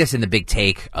 You played this in the big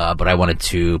take, but I wanted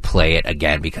to play it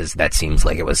again because that seems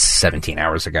like it was 17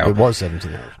 hours ago. It was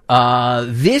 17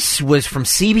 hours. This was from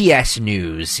CBS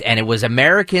News, and it was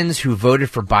Americans who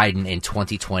voted for Biden in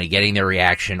 2020, getting their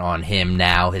reaction on him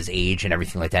now, his age, and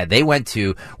everything like that. They went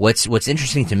to what's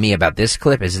interesting to me about this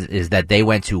clip is that they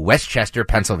went to Westchester,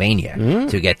 Pennsylvania,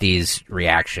 to get these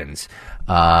reactions.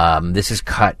 This is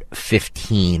cut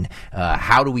 15.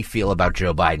 How do we feel about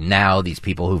Joe Biden now? These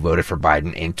people who voted for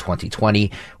Biden in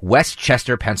 2020.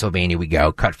 Westchester, Pennsylvania, we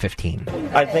go. Cut 15.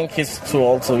 I think he's too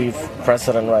old to be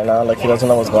president right now. He doesn't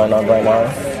know what's going on right now.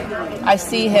 I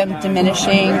see him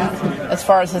diminishing as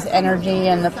far as his energy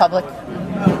and the public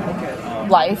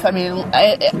life. I mean,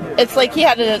 it's like he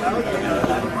had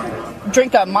to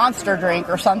drink a Monster drink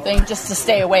or something just to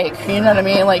stay awake. You know what I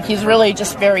mean? He's really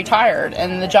just very tired,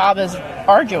 and the job is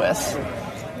arduous.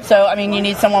 So, I mean, you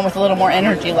need someone with a little more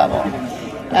energy level.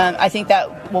 I think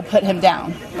that will put him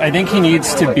down. I think he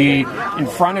needs to be in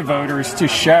front of voters to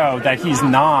show that he's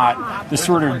not the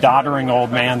sort of doddering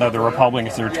old man that the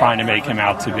Republicans are trying to make him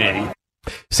out to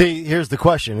be. See, here's the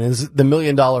question. Is the $1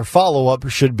 million follow-up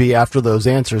should be after those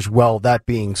answers. Well, that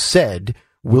being said,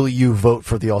 will you vote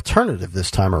for the alternative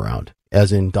this time around,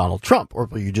 as in Donald Trump? Or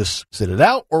will you just sit it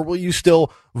out? Or will you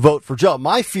still vote for Joe?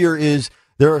 My fear is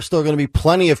there are still going to be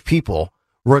plenty of people,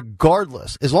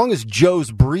 regardless, as long as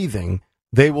Joe's breathing,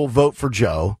 they will vote for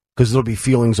Joe because there'll be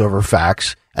feelings over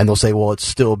facts, and they'll say, well, it's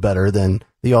still better than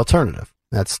the alternative.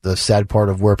 That's the sad part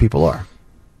of where people are.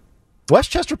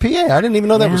 Westchester, PA. I didn't even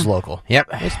know that was local.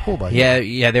 Yep. Nice pull by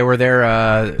Yeah, they were there.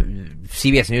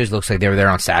 CBS News looks like they were there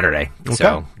on Saturday. Okay.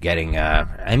 So getting,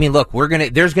 I mean, look,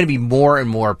 there's going to be more and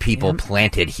more people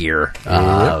planted here,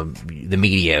 the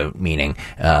media meaning,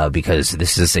 because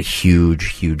this is a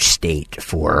huge, huge state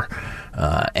for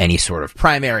any sort of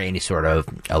primary, any sort of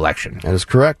election. That is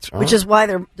correct. Which is why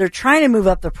they're trying to move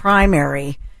up the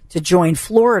primary to join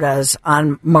Florida's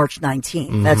on March 19th.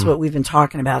 Mm-hmm. That's what we've been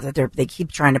talking about, that they keep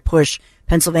trying to push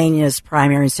Pennsylvania's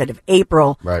primary instead of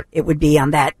April. Right. It would be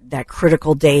on that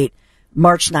critical date,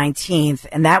 March 19th,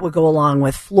 and that would go along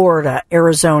with Florida,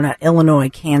 Arizona, Illinois,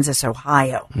 Kansas,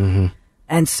 Ohio. Mm-hmm.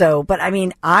 And so, but I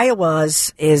mean,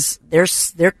 Iowa's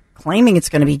they're claiming it's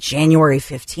going to be January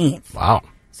 15th. Wow.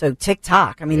 So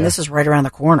TikTok, I mean, this is right around the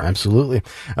corner. Absolutely.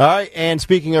 All right, and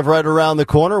speaking of right around the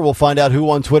corner, we'll find out who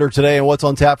on Twitter today and what's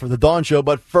on tap for the Dawn Show.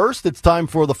 But first, it's time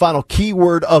for the final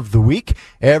keyword of the week.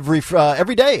 Every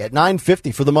day at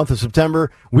 9:50 for the month of September,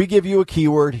 we give you a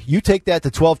keyword. You take that to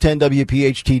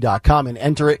 1210wpht.com and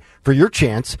enter it for your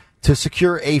chance to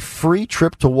secure a free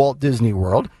trip to Walt Disney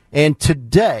World. And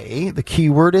today, the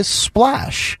keyword is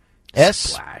splash.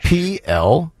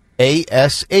 S-P-L-A-S-H.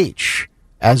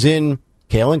 As in,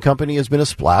 Kale & Company has been a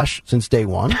splash since day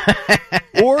one.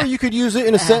 Or you could use it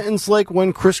in a sentence like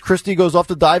when Christie goes off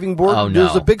the diving board,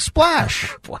 there's a big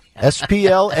splash.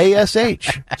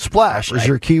 S-P-L-A-S-H. Splash is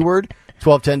your keyword.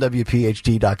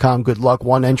 1210wpht.com. Good luck.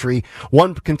 One entry,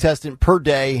 one contestant per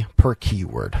day per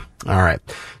keyword. All right.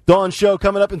 Dawn Show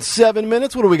coming up in 7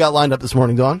 minutes. What do we got lined up this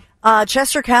morning, Dawn?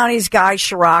 Chester County's Guy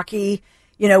Shiraki.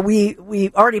 You know,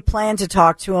 we already planned to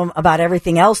talk to him about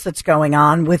everything else that's going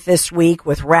on with this week,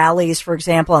 with rallies, for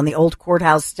example, on the old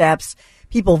courthouse steps.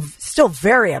 People still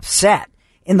very upset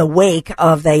in the wake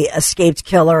of the escaped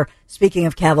killer, speaking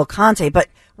of Cavalcante. But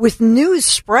with news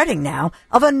spreading now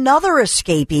of another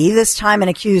escapee, this time an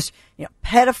accused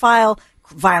pedophile,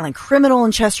 violent criminal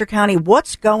in Chester County.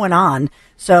 What's going on?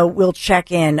 So we'll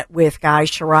check in with Guy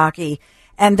Shiraki.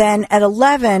 And then at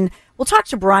 11, we'll talk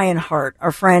to Brian Hart,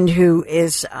 our friend who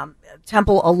is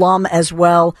Temple alum as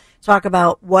well, talk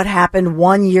about what happened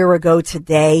 1 year ago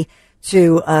today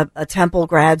to a Temple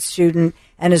grad student,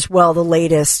 and as well the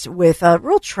latest with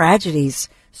real tragedies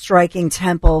striking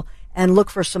Temple, and look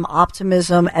for some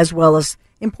optimism as well as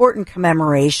important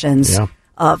commemorations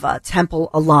of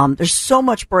Temple alum. There's so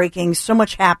much breaking, so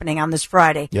much happening on this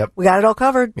Friday. Yep. We got it all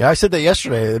covered. Yeah, I said that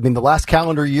yesterday. I mean, the last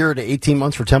calendar year to 18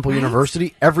 months for Temple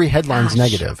University, every headline's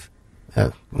negative.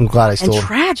 I'm glad And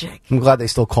tragic. I'm glad they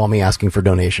still call me asking for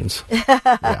donations.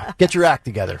 Get your act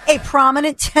together. A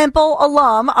prominent Temple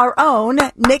alum, our own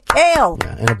Nick Cale.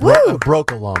 And a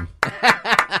broke alum.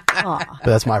 But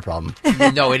that's my problem.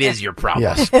 No, it is your problem.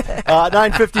 Yes.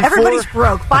 9:54. Everybody's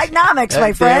broke. Bidenomics,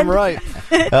 my friend. Damn right.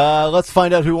 Let's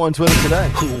find out who won Twitter today.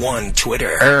 Who won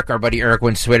Twitter? Eric, our buddy Eric,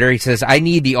 wins Twitter. He says, I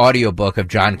need the audiobook of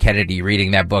John Kennedy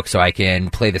reading that book so I can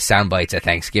play the sound bites at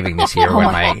Thanksgiving this year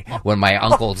when my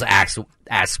uncles ask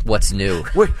what's new.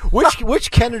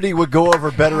 Which Kennedy would go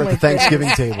over better at the Thanksgiving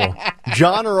table?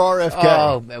 John or RFK?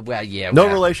 Oh, well, yeah. No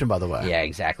relation, by the way. Yeah,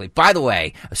 exactly. By the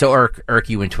way, so Eric,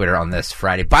 you win Twitter on this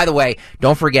Friday. By the way,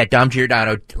 don't forget Dom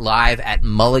Giordano live at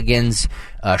Mulligan's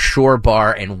Shore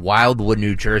Bar in Wildwood,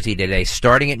 New Jersey today,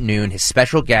 starting at noon. His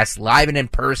special guest, live and in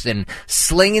person,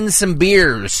 slinging some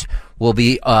beers, will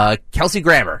be Kelsey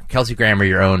Grammer. Kelsey Grammer,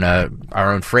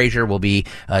 our own Fraser, will be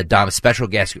Dom's special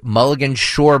guest. Mulligan's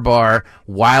Shore Bar,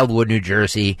 Wildwood, New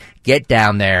Jersey. Get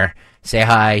down there. Say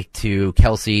hi to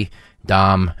Kelsey,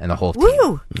 Dom, and the whole team.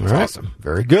 Woo! All right. Awesome.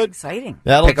 Very good. Exciting.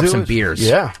 Pick up some beers.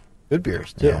 Yeah. Good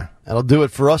beers, too. Yeah. That'll do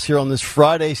it for us here on this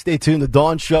Friday. Stay tuned. The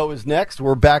Dawn Show is next.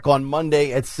 We're back on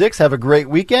Monday at 6. Have a great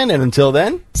weekend. And until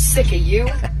then... Sick of you.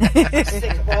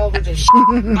 Sick of all of this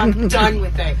shit. I'm done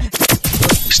with it.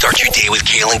 Start your day with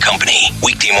Kale & Company.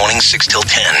 Weekday mornings 6 till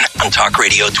 10 on Talk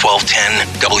Radio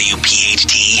 1210,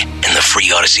 WPHT, and the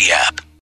free Odyssey app.